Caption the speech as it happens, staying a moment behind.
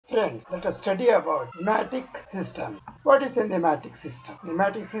Friends, let us study about pneumatic system. What is a pneumatic system?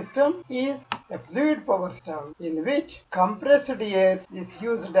 Pneumatic system is a fluid power system in which compressed air is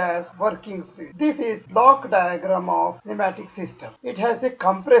used as working fluid. This is block diagram of pneumatic system. It has a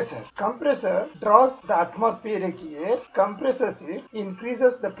compressor. Compressor draws the atmospheric air, compresses it,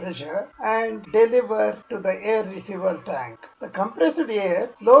 increases the pressure and deliver to the air receiver tank. The compressed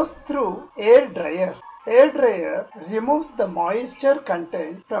air flows through air dryer. Air dryer removes the moisture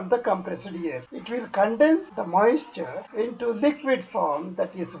content from the compressed air. It will condense the moisture into liquid form,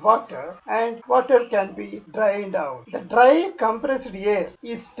 that is water, and water can be drained out. The dry compressed air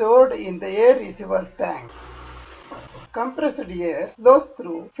is stored in the air receiver tank. Compressed air flows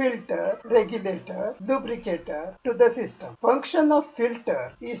through filter, regulator, lubricator to the system. Function of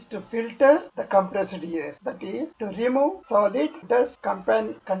filter is to filter the compressed air, that is to remove solid, dust,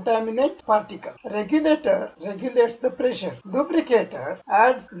 contaminant particle. Regulator regulates the pressure. Lubricator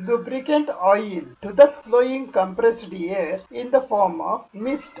adds lubricant oil to the flowing compressed air in the form of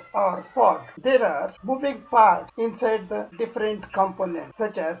mist or fog. There are moving parts inside the different components,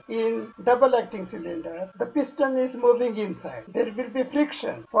 such as in double acting cylinder, the piston is moving inside. There will be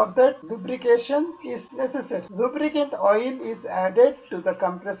friction. For that, lubrication is necessary. Lubricant oil is added to the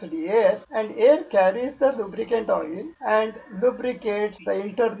compressed air and air carries the lubricant oil and lubricates the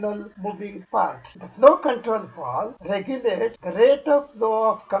internal moving parts. The flow control valve regulates the rate of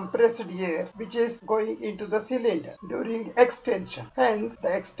flow of compressed air which is going into the cylinder during extension. Hence,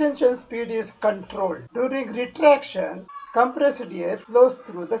 the extension speed is controlled. During retraction, compressed air flows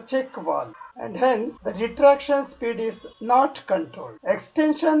through the check valve, and hence the retraction speed is not controlled.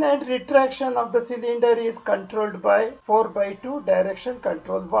 Extension and retraction of the cylinder is controlled by 4x2 direction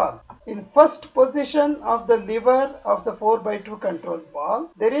control valve. In first position of the lever of the 4x2 control valve,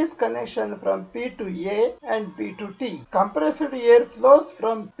 there is connection from P to A and B to T. Compressed air flows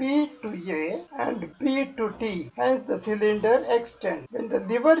from P to A and B to T. Hence the cylinder extends. When the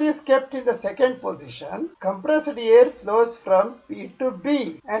lever is kept in the second position, compressed air flows from P to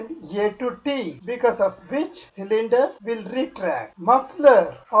B and A to T, because of which cylinder will retract.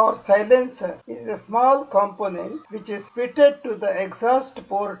 Muffler or silencer is a small component which is fitted to the exhaust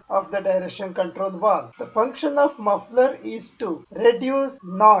port of the direction control valve. The function of muffler is to reduce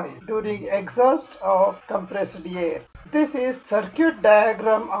noise during exhaust of compressed air. This is circuit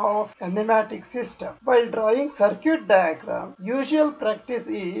diagram of a pneumatic system. While drawing circuit diagram, usual practice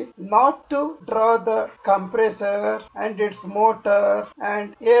is not to draw the compressor and its motor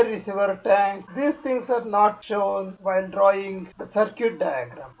and air receiver tank. These things are not shown while drawing the circuit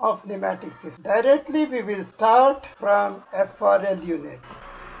diagram of pneumatic system. Directly we will start from FRL unit.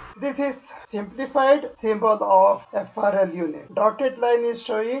 This is simplified symbol of FRL unit. Dotted line is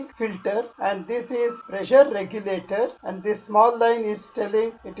showing filter and this is pressure regulator, and this small line is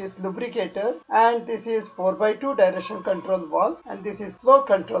telling it is lubricator, and this is 4x2 direction control valve, and this is flow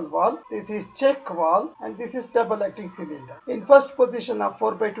control valve, this is check valve, and this is double acting cylinder. In first position of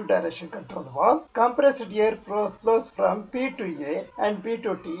 4x2 direction control valve, compressed air flows from P to A and B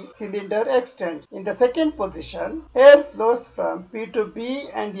to T, cylinder extends. In the second position, air flows from P to B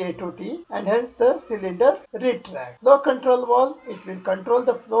and A to T, and hence the cylinder retracts. Flow control valve, it will control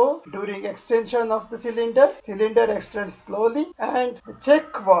the flow during extension of the cylinder. Cylinder extends slowly, and the check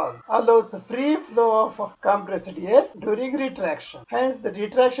valve allows free flow of compressed air during retraction. Hence the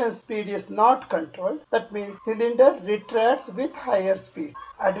retraction speed is not controlled. That means cylinder retracts with higher speed.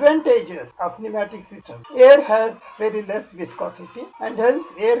 Advantages of pneumatic system. Air has very less viscosity and hence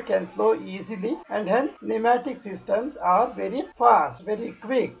air can flow easily, and hence pneumatic systems are very fast, very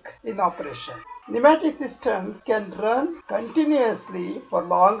quick in operation. Pneumatic systems can run continuously for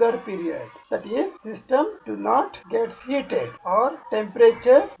longer period. That is, system do not get heated or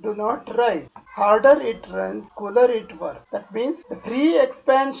temperature do not rise. Harder it runs, cooler it works. That means the free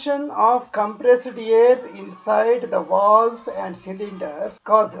expansion of compressed air inside the valves and cylinders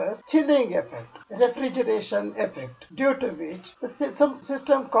causes chilling effect, refrigeration effect, due to which the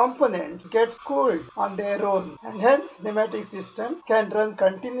system components get cooled on their own, and hence pneumatic system can run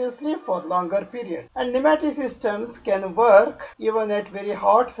continuously for longer period. And pneumatic systems can work even at very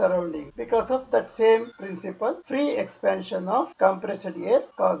hot surroundings. Because of that same principle, free expansion of compressed air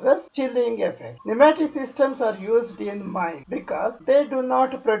causes chilling effect. Okay. Pneumatic systems are used in mines because they do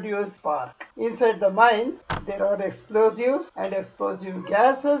not produce spark. Inside the mines, there are explosives and explosive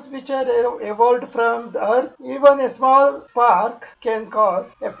gases which are evolved from the earth. Even a small spark can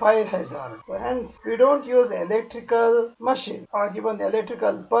cause a fire hazard. So hence, we don't use electrical machine or even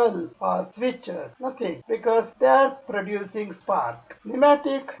electrical bulb or switches, nothing, because they are producing spark.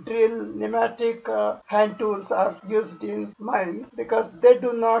 Pneumatic drill, pneumatic hand tools are used in mines because they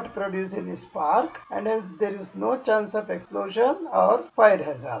do not produce any spark and hence there is no chance of explosion or fire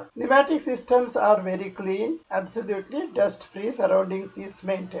hazard. Pneumatic systems are very clean, absolutely dust free, surroundings is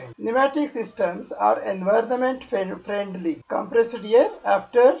maintained. Pneumatic systems are environment friendly. Compressed air,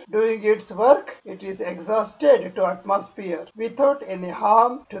 after doing its work, it is exhausted to atmosphere without any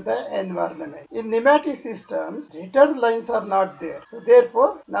harm to the environment. In pneumatic systems, return lines are not there. So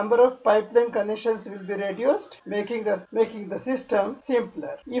therefore, number of pipeline connections will be reduced, making the system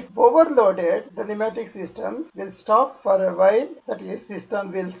simpler. If overloaded, the pneumatic systems will stop for a while, that is,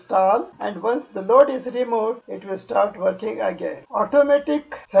 system will stall, and once the load is removed, it will start working again.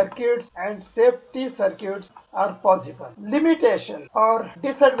 Automatic circuits and safety circuits are possible. Limitation or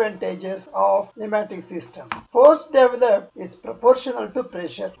disadvantages of pneumatic system. Force developed is proportional to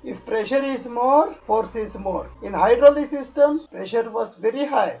pressure. If pressure is more, force is more. In hydraulic systems, pressure was very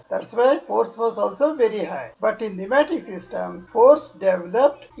high. That's why force was also very high. But in pneumatic systems, force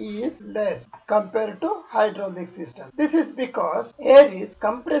developed is less compared to hydraulic system. This is because air is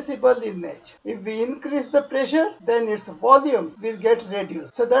compressible in nature. If we increase the pressure, then its volume will get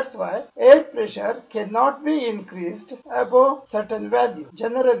reduced. So that's why air pressure cannot be increased above certain value.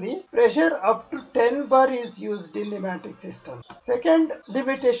 Generally, pressure up to 10 bar is used in pneumatic systems. Second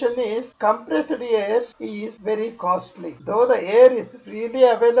limitation is compressed air is very costly. Though the air is freely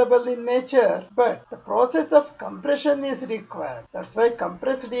available in nature, but the process of compression is required. That's why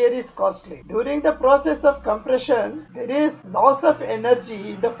compressed air is costly. During the process of compression, there is loss of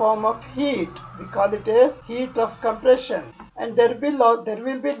energy in the form of heat. We call it as heat of compression. And there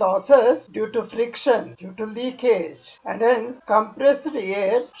will be losses due to friction, due to leakage, and hence compressed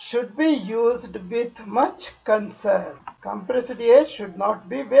air should be used with much concern. Compressed air should not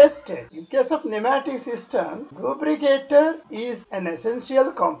be wasted. In case of pneumatic systems, lubricator is an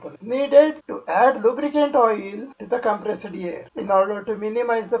essential component needed to add lubricant oil to the compressed air in order to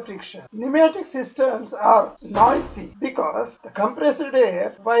minimize the friction. Pneumatic systems are noisy because the compressed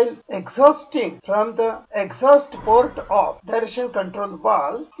air, while exhausting from the exhaust port of direction control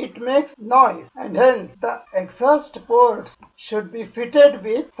valves, it makes noise, and hence the exhaust ports should be fitted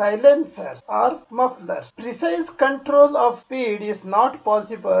with silencers or mufflers. Precise control of speed is not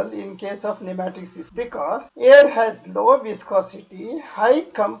possible in case of pneumatic system because air has low viscosity, high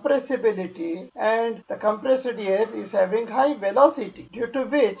compressibility, and the compressed air is having high velocity, due to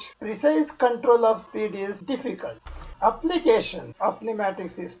which precise control of speed is difficult. Application of pneumatic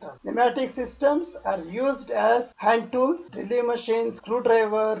system. Pneumatic systems are used as hand tools, drilling machine,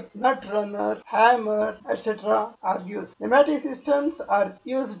 screwdriver, nut runner, hammer, etc. are used. Pneumatic systems are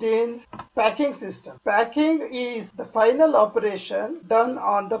used in packing system. Packing is the final operation done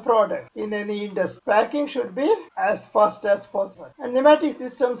on the product in any industry. Packing should be as fast as possible. And pneumatic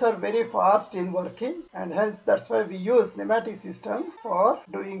systems are very fast in working, and hence that's why we use pneumatic systems for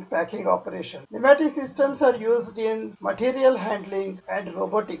doing packing operation. Pneumatic systems are used in material handling and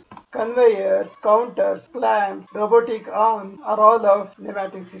robotic. Conveyors, counters, clamps, robotic arms are all of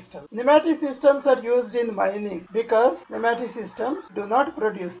pneumatic systems. Pneumatic systems are used in mining because pneumatic systems do not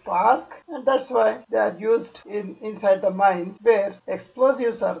produce spark, and that's why they are used inside the mines where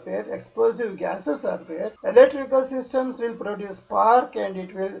explosives are there, explosive gases are there. Electrical systems will produce spark and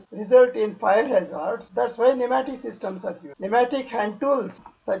it will result in fire hazards. That's why pneumatic systems are used. Pneumatic hand tools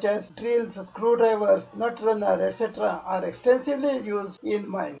such as drills, screwdrivers, nut runner, etc. are extensively used in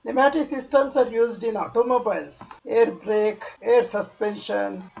mines. Pneumatic systems are used in automobiles, air brake, air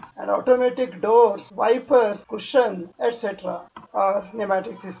suspension, and automatic doors, wipers, cushion, etc. are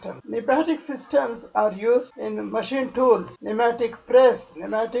pneumatic systems. Pneumatic systems are used in machine tools, pneumatic press,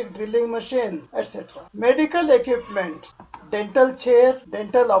 pneumatic drilling machine, etc. Medical equipment, dental chair,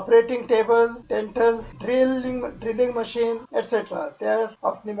 dental operating table, dental drilling machine, etc. They are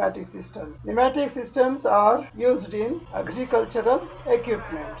of pneumatic systems. Pneumatic systems are used in agricultural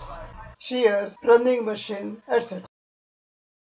equipments, shears, pruning machine, etc.